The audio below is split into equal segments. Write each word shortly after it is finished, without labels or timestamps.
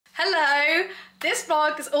This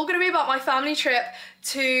vlog is all going to be about my family trip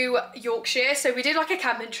to Yorkshire. So we did like a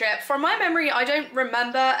camping trip. From my memory, I don't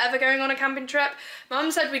remember ever going on a camping trip. Mum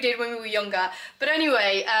said we did when we were younger. But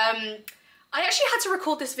anyway, I actually had to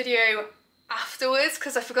record this video afterwards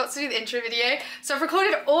because I forgot to do the intro video. So I've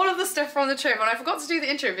recorded all of the stuff from the trip and I forgot to do the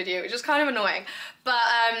intro video, which is kind of annoying. But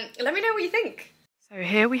let me know what you think. So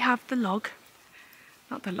here we have the log.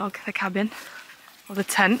 Not the log, the cabin. Or the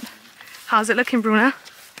tent. How's it looking, Bruna?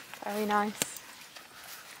 Very nice.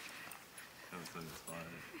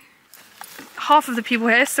 Half of the people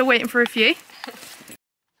here still waiting for a few.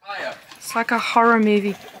 It's like a horror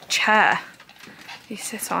movie chair you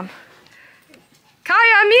sit on.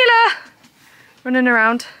 Kaya, Mila! Running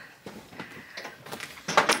around.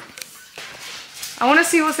 I want to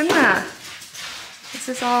see what's in there. This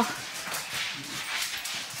is our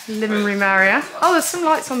living room area. Oh, there's some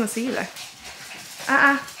lights on the ceiling.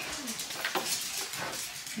 And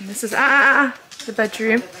this is the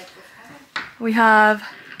bedroom. We have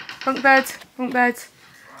bunk bed,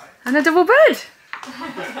 and a double bed.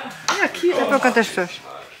 Yeah, cute. We've got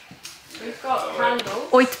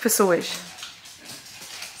candles. 8 pessoas.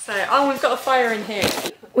 So, oh, we've got a fire in here.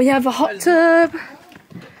 We have a hot tub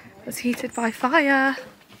that's heated by fire.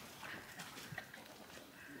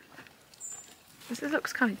 This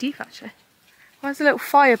looks kind of deep actually. Where's the little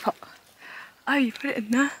fire pot? Oh, you put it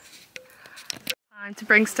in there. Time to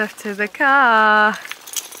bring stuff to the car.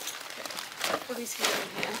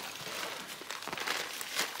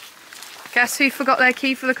 Guess who forgot their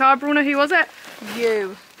key for the car, Bruna? Who was it?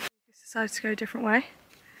 You. Decided to go a different way.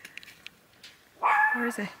 Where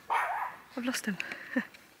is he? I've lost him.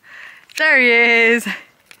 There he is.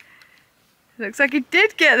 Looks like he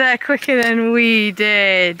did get there quicker than we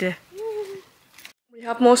did. We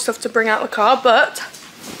have more stuff to bring out the car, but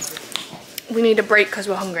we need a break because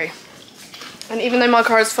we're hungry. And even though my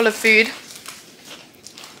car is full of food,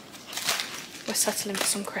 we're settling for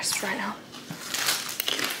some crisps right now.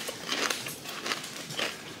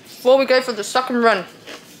 Before we go for the second run.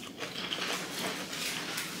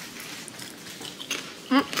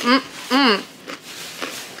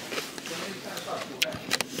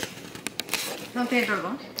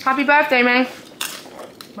 Happy birthday, man.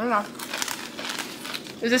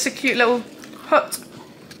 Is this a cute little hut?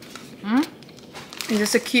 Is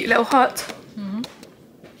this a cute little hut?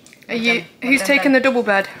 Are you? Who's taking the double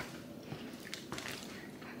bed?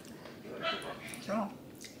 Sure.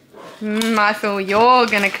 I feel you're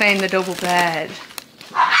gonna claim the double bed.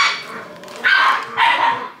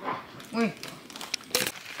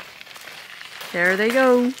 There they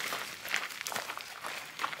go.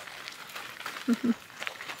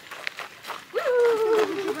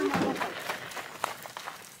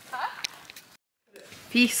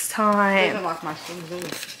 Feast time. Like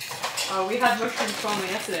mushrooms. Oh, we had mushrooms from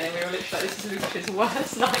yesterday and we were literally like, this is Lucas's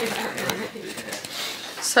worst nightmare.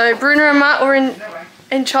 So Bruna and Matt were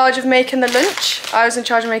in charge of making the lunch. I was in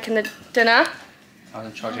charge of making the dinner. I was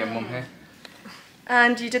in charge of getting Mum here.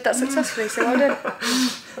 And you did that successfully, so well done.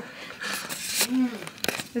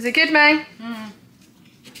 Is it good, May?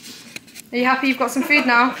 Are you happy you've got some food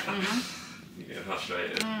now? You get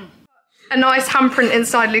frustrated. A nice handprint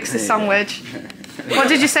inside Lucas's sandwich. What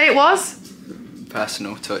did you say it was?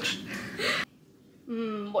 Personal touch.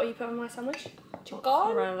 What are you putting on my sandwich?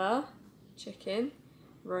 Mozzarella, chicken,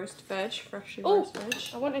 roast veg, freshly roast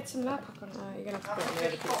veg. I wanted some Merpac on it. You're going to have to put it on the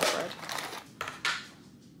other piece of bread.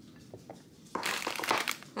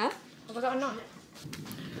 Huh? Have I got a knife?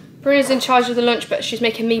 Bruna's in charge of the lunch, but she's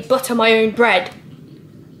making me butter my own bread.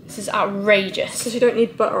 This is outrageous. Because you don't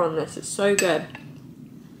need butter on this, it's so good.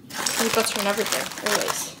 I need butter on everything,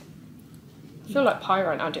 always. I feel like pie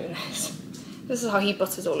right now doing this. This is how he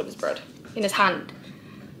butters all of his bread. In his hand.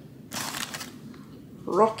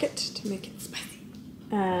 Rocket to make it spicy.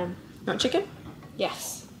 Not chicken?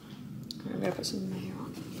 Yes. I'm going to put some mayo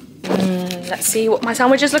on. Let's see what my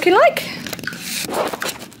sandwich is looking like.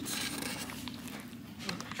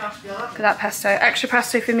 Look at that pesto. Extra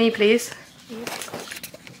pesto for me, please. You're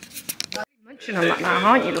munching on that now,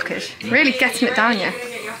 aren't you, Lucas? Really getting it down, yeah?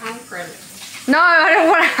 Get your handprint. No, I don't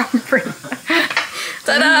want a handprint.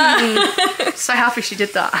 Ta-da! So happy she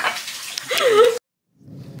did that.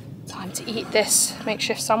 Time to eat this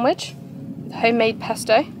makeshift sandwich with homemade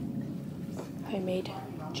pesto, homemade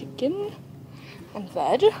chicken and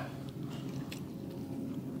veg.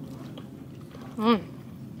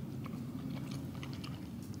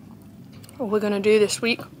 What we're gonna do this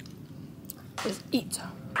week is eat.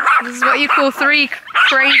 This is what you call 3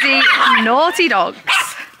 crazy naughty dogs.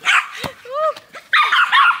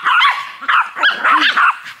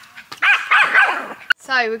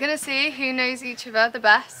 So So we're gonna see who knows each other the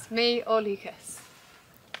best, me or Lucas.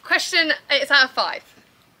 Question, it's out of 5.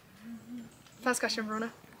 First question,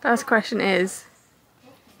 Verona. First question is,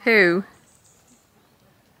 who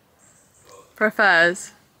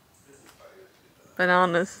prefers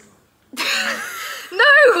bananas? No,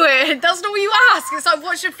 that's not what you ask. It's like,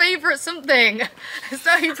 what's your favourite something? It's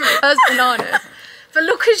not who prefers bananas. But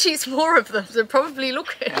Lucas eats more of them, so probably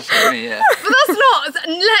Lucas. That's me, yeah. But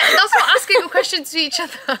that's not asking a question to each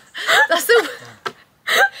other. That's the...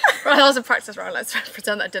 Right, that was a practice round. Let's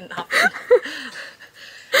pretend that didn't happen.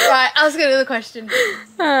 Right, ask another question.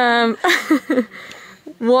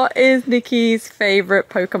 What is Nikki's favourite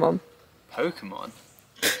Pokemon? Pokemon?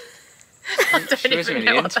 I don't She wasn't even really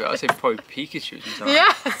know. into it. I'd say probably Pikachu or something.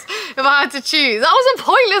 Yes, if I had to choose. That was a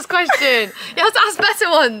pointless question. You have to ask better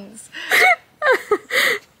ones.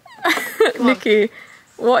 Nikki,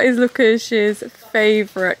 what is Lucas's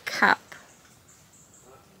favourite cap?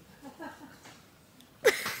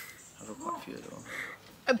 I've got quite a few of them.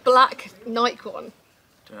 A black Nike one.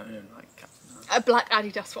 Don't know, like caps. A black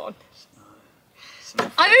Adidas one. No.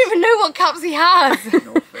 I don't even know what caps he has.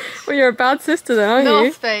 North Face. Well, you're a bad sister then, aren't North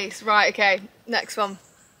you? Face. Right, okay. Next one.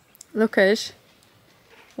 Lucas,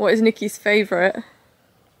 what is Nikki's favourite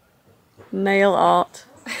nail art?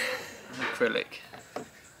 Acrylic.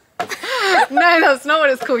 No, that's not what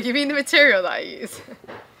it's called. You mean the material that I use.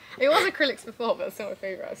 It was acrylics before, but it's not my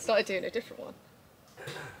favourite. I started doing a different one.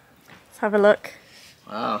 Let's have a look.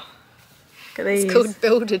 Wow. Look at these. It's called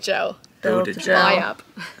Builder Gel. Builder Gel. gel. Biab.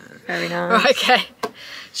 Very nice. Right, okay.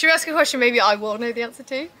 Should we ask a question maybe I will know the answer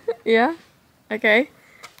to? Yeah? Okay.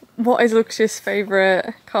 What is Lucas's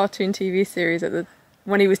favourite cartoon TV series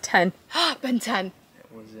when he was 10? Ben 10.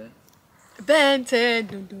 What was it? Ben 10.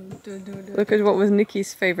 Dun, dun, dun, dun, dun. Lucas, what was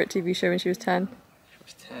Nikki's favourite TV show when she was 10? She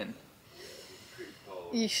was 10.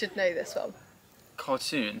 You should know this one.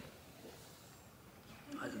 Cartoon?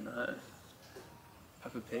 I don't know.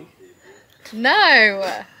 Peppa Pig?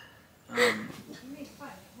 No! Um,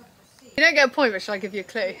 You don't get a point, but shall I give you a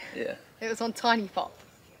clue? yeah. It was on Tiny Pop.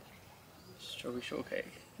 Strawberry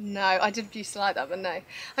Shortcake. No, I did used to like that, but no.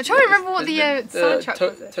 I'm trying to remember what the soundtrack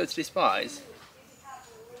was. Totally Spies.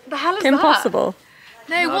 The hell is Kim that? Possible.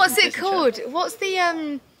 No, No, what's I it think called? What's the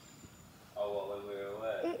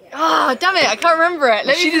Oh, damn it! I can't remember it.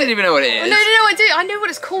 Let She me. doesn't even know what it No, is. no, I do. I know what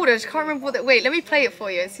it's called. I just can't remember what it. Wait, let me play it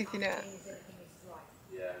for you and see if you know it.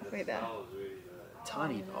 Wait there.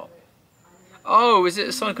 Tiny Pop. Oh, is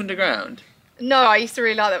it Sonic Underground? No, I used to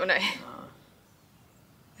really like that one. No.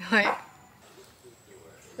 Wait.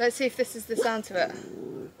 Let's see if this is the sound to it.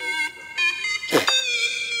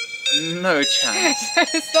 No chance.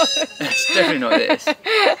 It's not. It's definitely not this.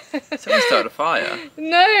 Someone started a fire.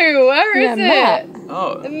 No, where is Matt. it?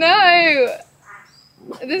 Oh. No.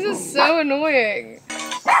 This is so annoying.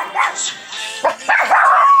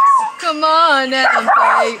 Come on and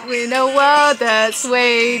play in a world that's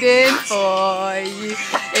waiting for you.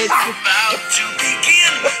 It's about to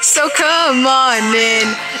begin. So come on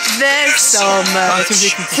in. There's so much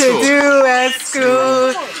to do at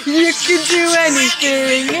school. You can do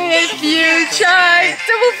anything if you try.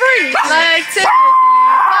 Double free like Timothy.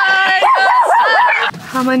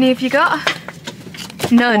 How many have you got?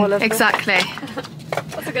 None, exactly.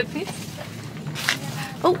 That's a good piece.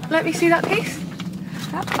 Oh, let me see that piece.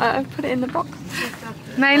 I put it in the box.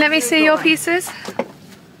 May, let me see your pieces.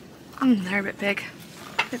 They're a bit big.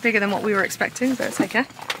 A bit bigger than what we were expecting, but it's okay.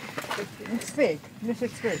 It's big. This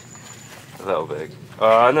looks big. A little big.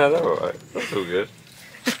 Oh, no, they're alright. That's all good.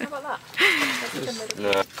 How about that?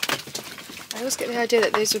 No. I always get the idea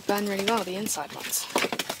that those would burn really well, the inside ones.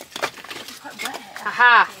 It's quite wet here.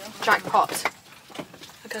 Aha! Jackpot.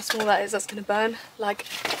 Look how small that is, that's going to burn like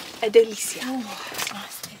a delicia. Oh, that's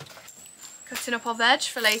nice. Cutting up our veg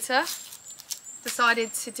for later.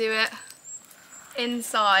 Decided to do it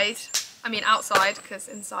inside, outside, because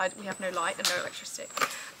inside we have no light and no electricity.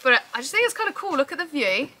 But I just think it's kind of cool. Look at the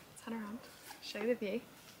view. Turn around, show you the view.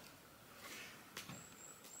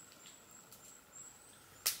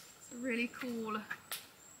 It's a really cool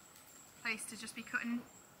place to just be cutting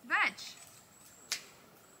veg.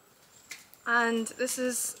 And this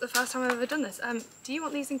is the first time I've ever done this. Do you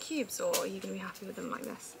want these in cubes, or are you going to be happy with them like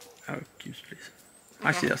this? Oh, cubes, please.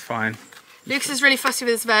 Actually, that's fine. Lucas is really fussy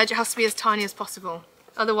with his veg. It has to be as tiny as possible.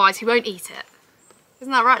 Otherwise, he won't eat it.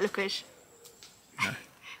 Isn't that right, Lucas? No.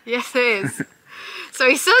 Yes, it is. So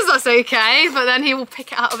he says that's okay, but then he will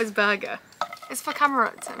pick it out of his burger. It's for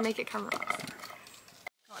camera, to make it camera.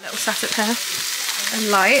 Got a little setup here. And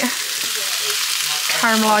light.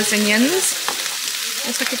 Caramelised onions.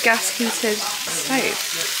 It's like a gas heated stove.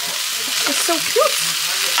 It's so cute.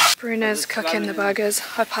 Bruno's cooking the burgers.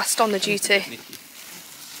 I passed on the duty.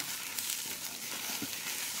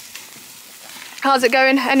 How's it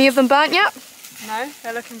going? Any of them burnt yet? No,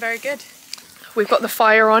 they're looking very good. We've got the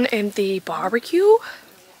fire on in the barbecue.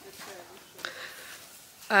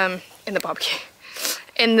 In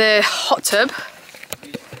the hot tub.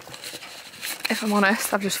 If I'm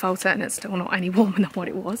honest, I've just felt it and it's still not any warmer than what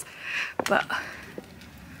it was. But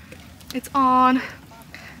it's on.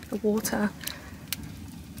 The water.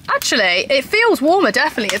 Actually, it feels warmer,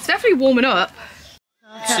 definitely. It's definitely warming up.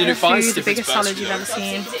 The biggest salad you've ever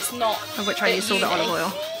seen, of which I used all the olive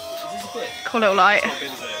oil. Cool little light.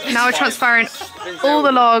 Now we're transferring all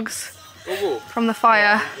the logs from the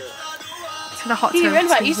fire to the hot tub to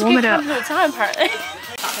warm it up. all the time, apparently.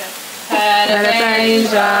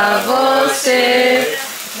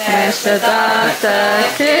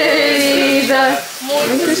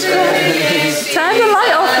 Turn the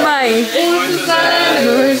light off, mate.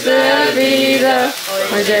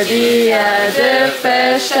 Hoje é dia de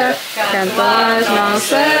festa, cantar as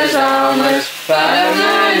nossas almas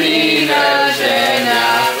para a menina gênia.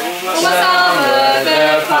 Uma salva de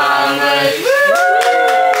palmas.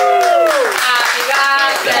 Happy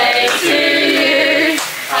birthday to you.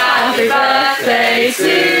 Happy birthday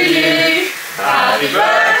to you. Happy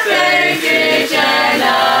birthday, dear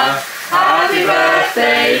Jenna. Happy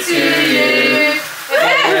birthday to you.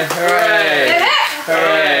 Hooray!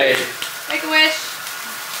 Hooray! Make a wish.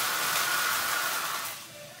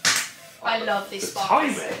 I love these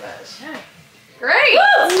sparks. Great!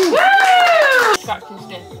 Woo!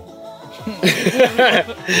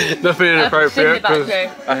 Nothing inappropriate. That's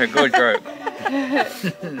a good joke. He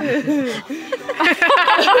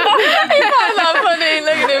found that funny.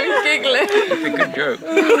 Look at him, he's giggling. That's a good joke.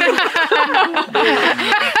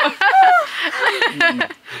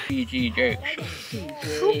 PG jokes.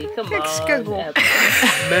 Come on.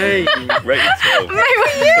 May. Rated 12. Mate,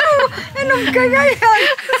 with you! And I'm going out like,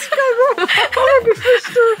 let's go. Oh, my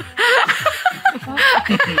sister.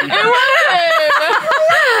 It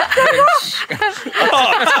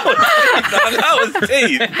That was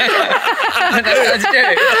deep.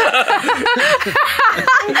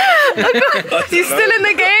 He's still in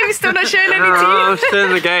the game, he's still not showing any I'm teeth. still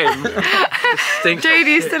in the game.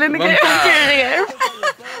 Jodie's still in the game. I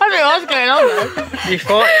don't know what's going on though. You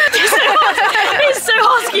fought? It's so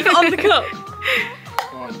hard to keep it on the cup.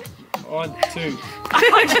 1, 2.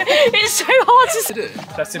 It's so hard to do.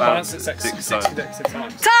 That's advanced at 6 times.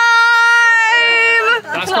 Time!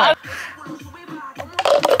 That's fine.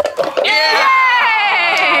 Yay!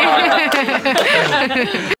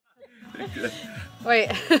 Wait.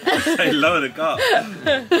 Say lower the cup.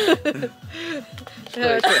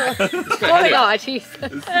 Oh, Jesus.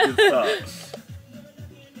 This is a good start.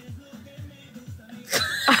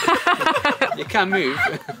 You can move.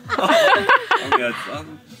 I'm good,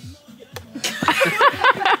 son.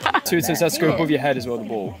 Two attempts has to go above your head as well, the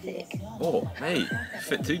ball. Oh, mate.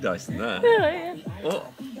 Fit 2 dice in there. Oh.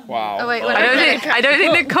 Wow. Oh, wait, I don't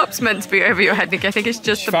think the cup's meant to be over your head, Nick. I think it's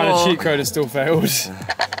just the Found ball. a cheat code and still failed.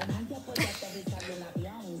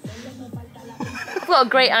 I've got a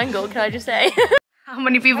great angle, can I just say? How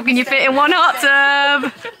many people can you fit in one hot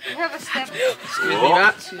tub?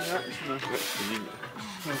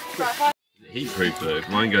 Heat proof though.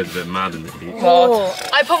 Mine goes a bit mad in the heat. Oh,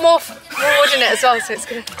 I put more wood in it as well, so it's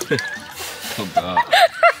gonna.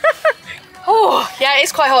 Oh, yeah,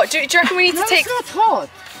 it's quite hot. Do you reckon we need to take? It's not hot.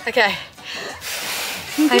 Okay.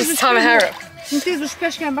 I need to tie my hair up. Still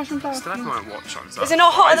have my watch on. Is it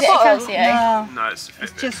not hot at the bottom? No, No, it's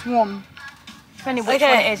just warm. Depending which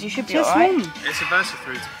one it is, you should be Just alright. warm. It's a versa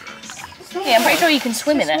 3 to Yeah, I'm pretty sure you can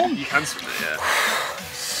swim in it. You can swim it,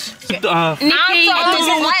 Nikki, I don't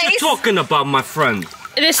know what you're talking about, my friend.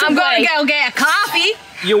 I'm gonna go get a coffee.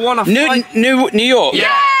 You wanna fight? New York.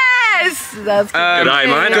 Yes! That's good. Good eye,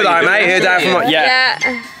 mate. Good eye, mate. Here, down from Yeah.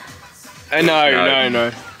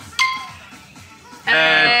 No.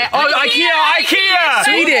 IKEA!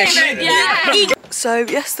 Swedish! So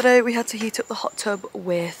yesterday we had to heat up the hot tub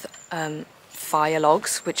with fire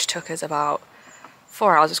logs, which took us about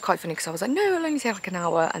 4 hours. It was quite funny because I was like, no, it'll only take like an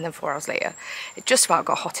hour, and then 4 hours later it just about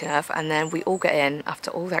got hot enough, and then we all get in after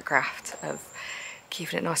all that graft of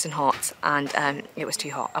keeping it nice and hot, and it was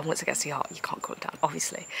too hot, and once it gets too hot you can't cool it down,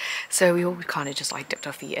 obviously. So we all kind of just like dipped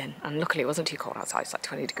our feet in, and luckily it wasn't too cold outside. It's like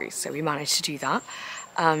 20 degrees, so we managed to do that.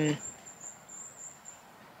 But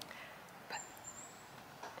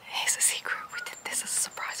here's a secret: we did this as a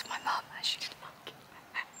surprise for my mum, and she didn't like it.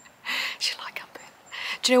 She liked camping.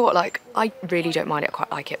 Do you know what, like, I really don't mind it, I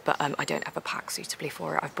quite like it, but I don't have a pack suitably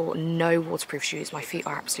for it. I've bought no waterproof shoes. My feet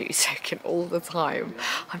are absolutely soaking all the time.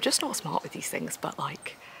 I'm just not smart with these things, but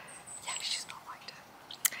like,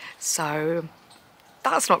 So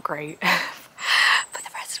that's not great. But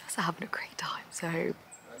the rest of us are having a great time. So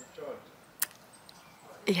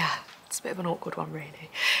yeah, it's a bit of an awkward one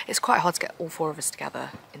really. It's quite hard to get all 4 of us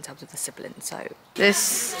together in terms of the siblings. So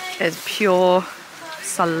this is pure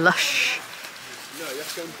slush.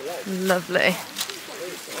 Lovely.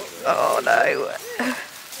 Oh no.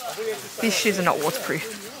 These shoes are not waterproof.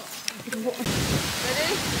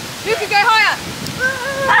 Ready? Who can go higher?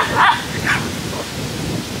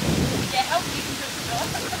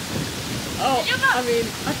 Oh, I mean,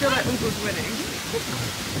 I feel like Uncle's winning.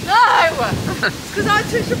 No! It's because I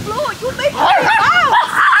touched the floor. You're making me bounce!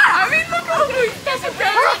 I mean, look at Uncle. He's getting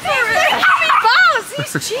ready for it. He's making me bounce.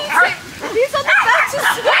 He's cheating. He's on the bench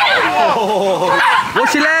as well.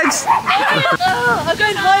 Watch your legs! I'm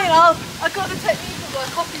going high now. I got the technique of like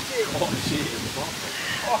hopping to. Oh, shit.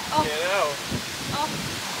 Oh, yeah.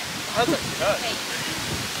 That's actually hurt.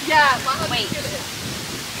 Yeah, my husband's good at it.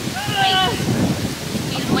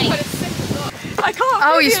 Wait. I can't.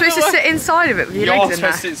 Oh, you're supposed to sit inside of it with your legs in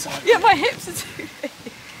there. Inside. Yeah, my hips are too big.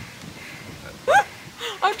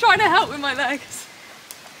 I'm trying to help with my legs.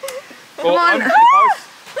 Come on.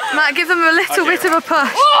 Matt, give them a little bit of a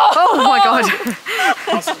push. Oh my god.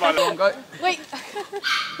 Wait.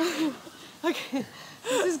 Okay.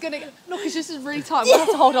 This is gonna. No, because this is really tight. We'll have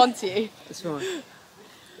to hold on to you. It's fine.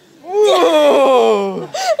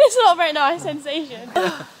 It's not a very nice sensation.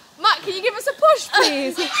 Matt, can you give us a push,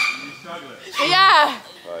 please? Yeah.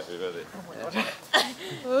 Right, we ready?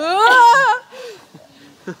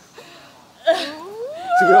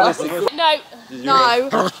 To be honest, No. No.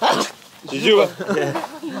 Did you? I'm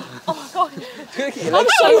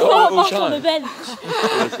so far back on the bench.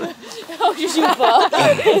 Oh, you far.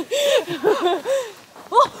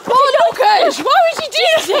 Oh, Lucas! Why would you do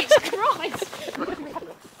this? Jesus Christ.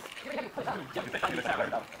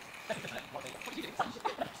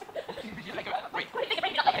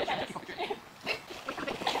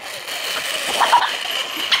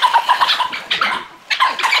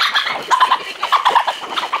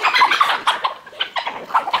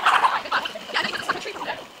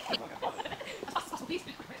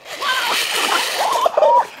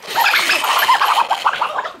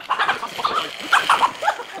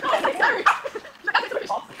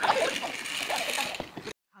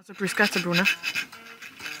 How's the bruschetta, Bruna?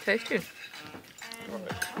 Tasty.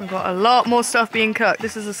 We've got a lot more stuff being cooked.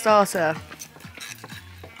 This is a starter.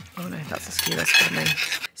 Oh no, that's a skewer for me.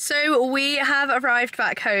 So we have arrived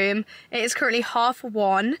back home. It is currently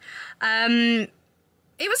 1:30.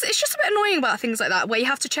 It's just a bit annoying about things like that where you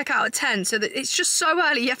have to check out at 10, so that it's just so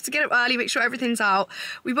early. You have to get up early, make sure everything's out.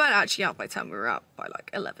 We weren't actually out by 10, we were out by like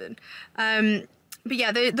 11. But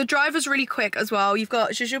yeah, the drive was really quick as well. You've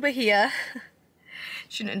got Jujuba here.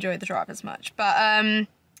 Shouldn't enjoy the drive as much, but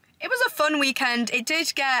it was a fun weekend. It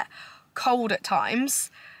did get cold at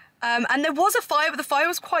times, and there was a fire, but the fire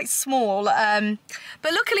was quite small. But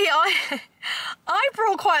luckily I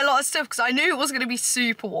brought quite a lot of stuff because I knew it was going to be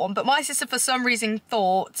super warm, but my sister for some reason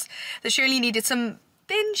thought that she only needed some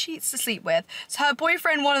thin sheets to sleep with. So her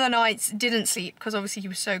boyfriend one of the nights didn't sleep because obviously he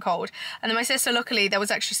was so cold. And then my sister, luckily, there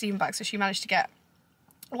was extra sleeping bags, so she managed to get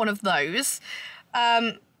one of those.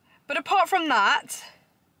 But apart from that,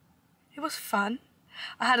 it was fun.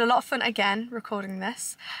 I had a lot of fun again recording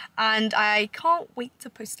this, and I can't wait to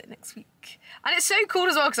post it next week. And it's so cool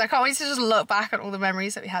as well because I can't wait to just look back at all the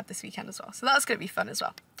memories that we had this weekend as well. So that's going to be fun as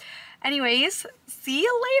well. Anyways, see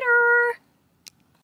you later.